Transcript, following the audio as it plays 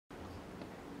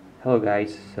Hello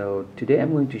guys, so today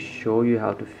I'm going to show you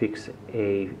how to fix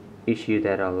a issue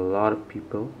that a lot of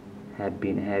people have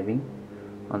been having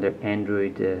on their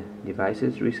Android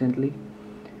devices recently.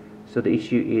 So the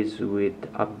issue is with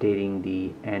updating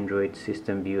the Android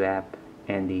System WebView app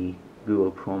and the Google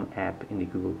Chrome app in the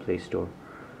Google Play Store.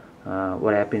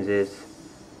 What happens is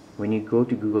when you go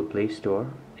to Google Play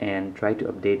Store and try to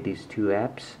update these two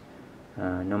apps,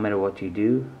 no matter what you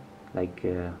do, like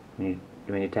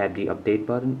when you tap the update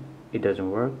button, it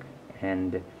doesn't work,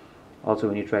 and also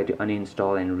when you try to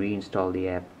uninstall and reinstall the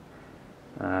app,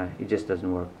 it just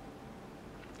doesn't work.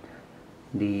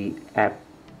 The app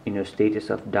status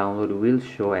of download will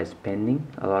show as pending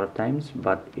a lot of times,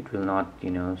 but it will not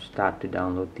start to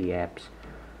download the apps.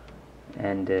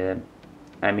 And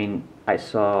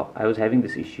I was having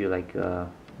this issue like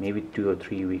maybe 2 or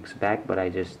 3 weeks back, but I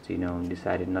just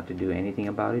decided not to do anything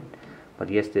about it. But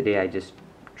yesterday I just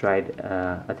tried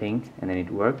a thing and then it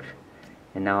worked,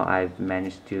 and now I've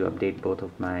managed to update both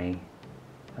of my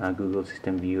Google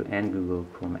System View and Google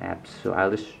Chrome apps. So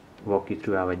I'll just walk you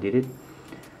through how I did it.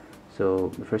 So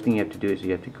the first thing you have to do is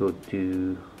you have to go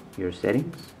to your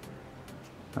settings.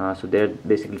 So there are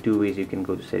basically two ways you can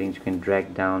go to settings. You can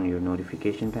drag down your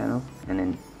notification panel and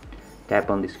then tap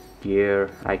on this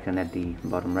gear icon at the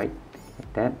bottom right,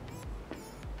 like that.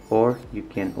 Or you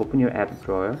can open your app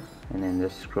drawer and then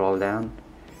just scroll down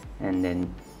and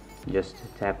then just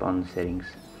tap on the settings.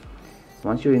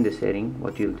 Once you're in the setting,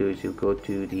 what you'll do is you'll go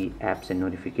to the apps and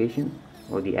notification,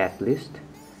 or the app list.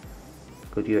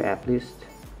 Go to your app list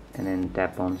and then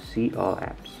tap on see all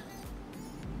apps.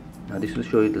 Now this will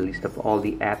show you the list of all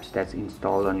the apps that's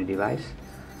installed on your device.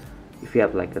 If you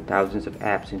have like thousands of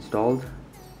apps installed,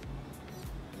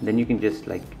 then you can just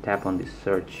like tap on this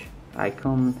search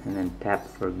icon and then tap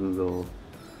for Google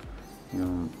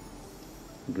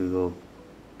Google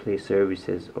Play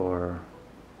Services, or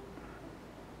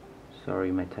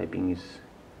sorry, my typing is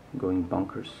going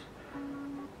bonkers.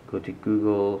 Go to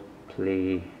Google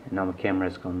Play, and now my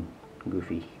camera's gone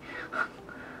goofy.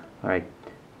 Alright,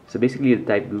 so basically you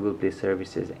type Google Play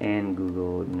Services and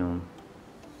Google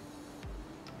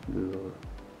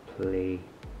Play.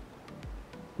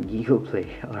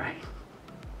 Alright,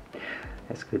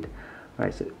 that's good.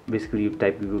 Alright, so basically you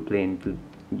type Google Play, and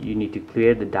you need to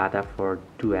clear the data for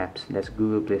two apps. That's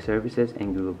Google Play Services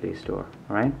and Google Play Store.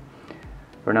 Alright,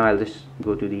 for now I'll just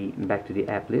go to back to the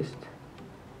app list,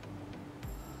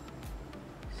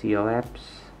 see all apps,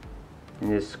 and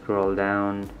just scroll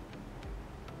down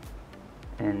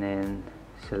and then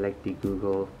select the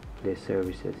Google Play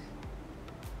Services.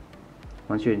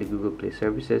 Once you're in the Google Play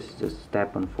Services, just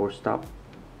tap on force stop.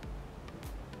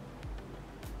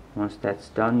 Once that's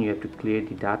done, you have to clear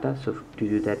the data. So to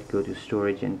do that, go to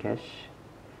storage and cache,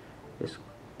 just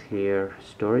clear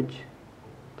storage,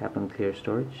 tap on clear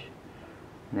storage,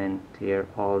 and then clear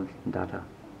all data.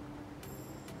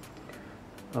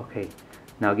 Okay,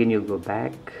 now again you'll go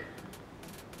back.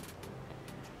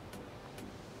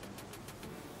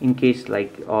 In case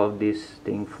like all of this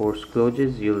thing force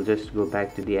closes, you'll just go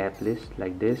back to the app list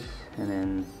like this, and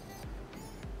then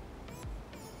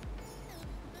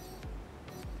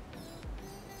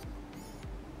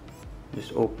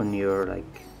just open your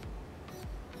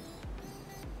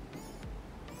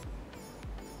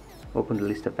open the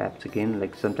list of apps again.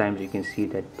 Like sometimes you can see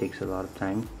that it takes a lot of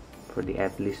time for the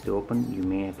app list to open. You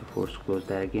may have to force close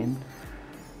that again.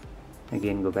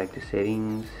 Again, go back to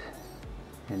settings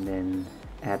and then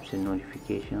apps and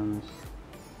notifications,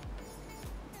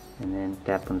 and then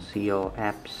tap on see all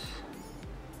apps.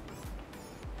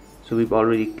 So we've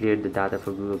already cleared the data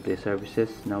for Google Play Services.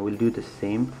 Now we'll do the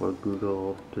same for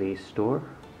Google Play Store.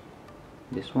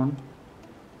 This one,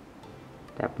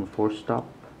 tap on force stop,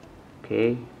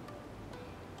 okay,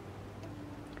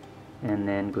 and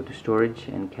then go to storage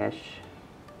and cache,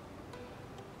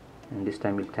 and this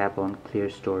time we'll tap on clear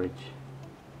storage.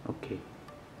 Okay,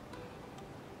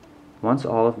 once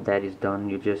all of that is done,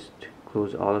 you just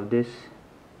close all of this,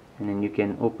 and then you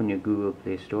can open your Google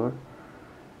Play Store.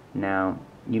 Now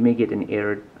you may get an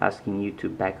error asking you to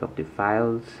back up the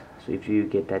files. So if you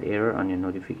get that error on your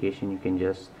notification, you can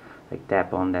just like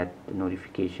tap on that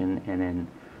notification and then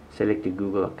select the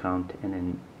Google account, and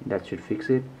then that should fix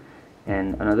it.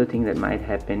 And another thing that might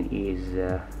happen is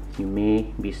you may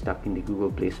be stuck in the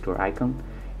Google Play Store icon.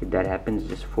 If that happens,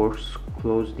 just force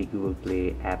close the Google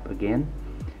Play app again,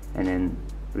 and then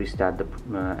restart the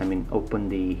open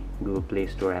the Google Play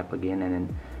Store app again, and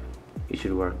then it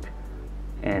should work.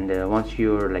 And once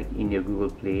you're like in your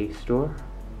Google Play Store,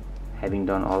 having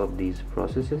done all of these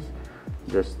processes,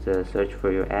 just search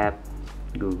for your app,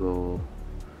 Google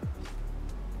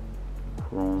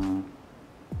Chrome,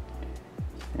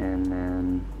 and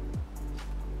then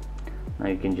now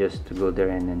you can just go there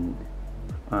and then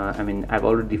I mean, I've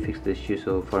already fixed the issue,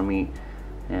 so for me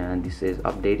this says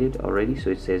updated already, so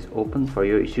it says open. For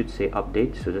you it should say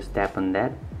update, so just tap on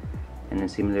that, and then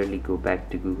similarly go back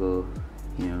to Google,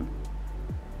 you know,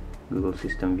 Google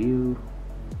System View.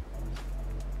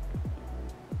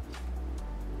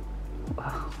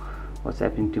 Wow, what's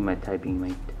happening to my typing,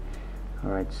 mate?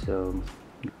 Alright, so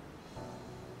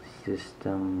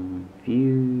System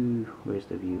View, where's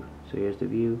the view? So here's the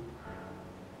view.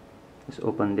 Just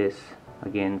open this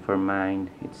again. For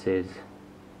mine it says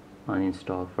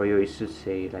uninstall. For you it should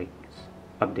say like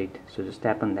update, so just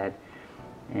tap on that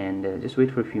and just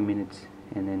wait for a few minutes,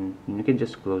 and then you can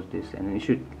just close this, and then you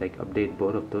should like update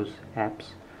both of those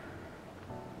apps,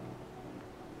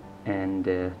 and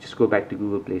just go back to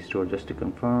Google Play Store just to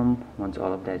confirm. Once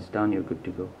all of that's done, you're good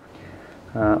to go.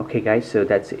 Okay guys, so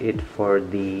that's it for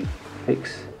the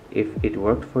fix. If it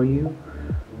worked for you,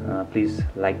 please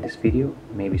like this video,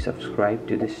 maybe subscribe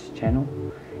to this channel,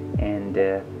 and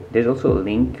there's also a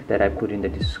link that I put in the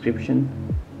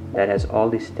description that has all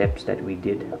the steps that we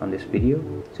did on this video.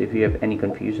 So if you have any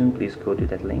confusion, please go to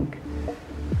that link,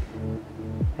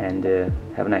 and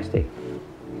have a nice day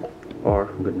or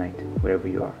good night wherever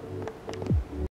you are.